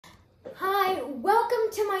Hi,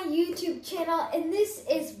 welcome to my YouTube channel, and this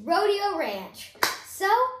is Rodeo Ranch. So,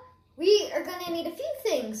 we are going to need a few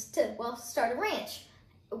things to, start a ranch.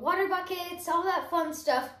 Water buckets, all that fun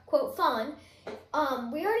stuff, quote fun.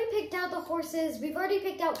 We already picked out the horses, we've already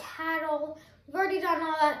picked out cattle, we've already done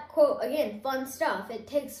all that, quote, again, fun stuff. It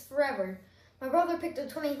takes forever. My brother picked a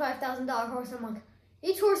 $25,000 horse. I'm like,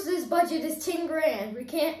 each horse's budget is 10 grand. We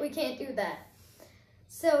can't do that.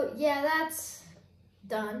 So, yeah, that's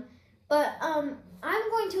done. But I'm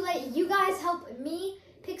going to let you guys help me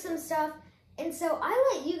pick some stuff. And so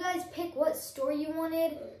I let you guys pick what store you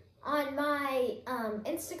wanted on my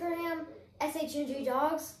Instagram, SHNG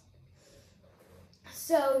Dogs.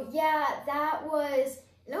 So yeah, that was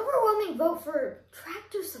an overwhelming vote for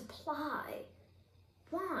Tractor Supply.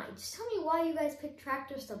 Why? Just tell me why you guys picked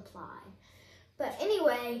Tractor Supply. But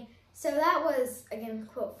anyway, so that was, again,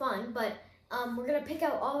 quote, fun. But we're going to pick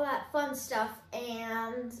out all that fun stuff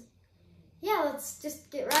and yeah, let's just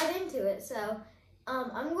get right into it. So,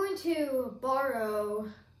 I'm going to borrow,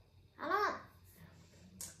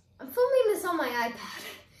 I'm filming this on my iPad.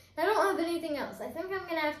 I don't have anything else. I think I'm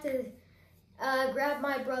gonna have to grab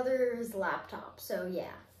my brother's laptop, so yeah.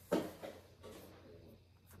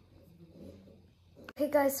 Okay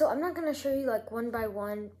guys, so I'm not gonna show you like one by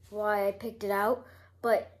one why I picked it out,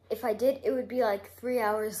 but if I did, it would be like 3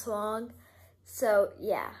 hours long, so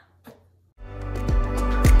yeah.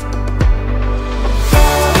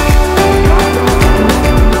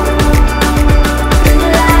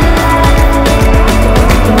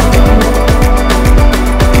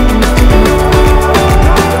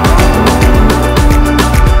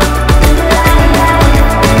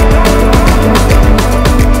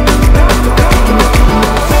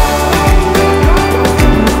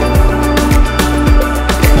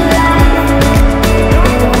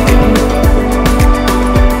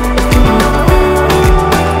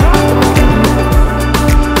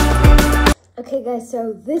 Okay guys,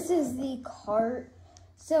 so this is the cart.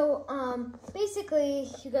 So basically,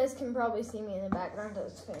 you guys can probably see me in the background of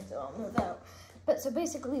the screen, so I'll move out. But so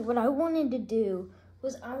basically what I wanted to do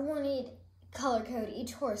was I wanted color code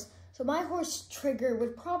each horse. So my horse Trigger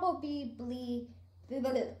would probably be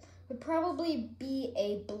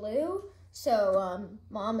a blue. So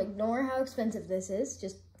Mom, ignore how expensive this is.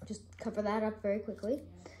 Just cover that up very quickly.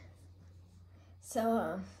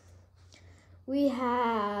 So we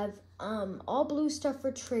have all blue stuff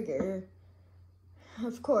for Trigger.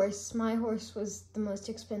 Of course, my horse was the most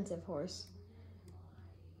expensive horse.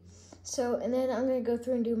 So, and then I'm gonna go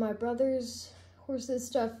through and do my brother's horse's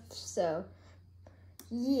stuff. So,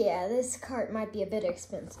 yeah, this cart might be a bit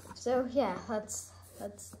expensive. So, yeah, let's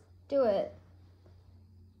do it.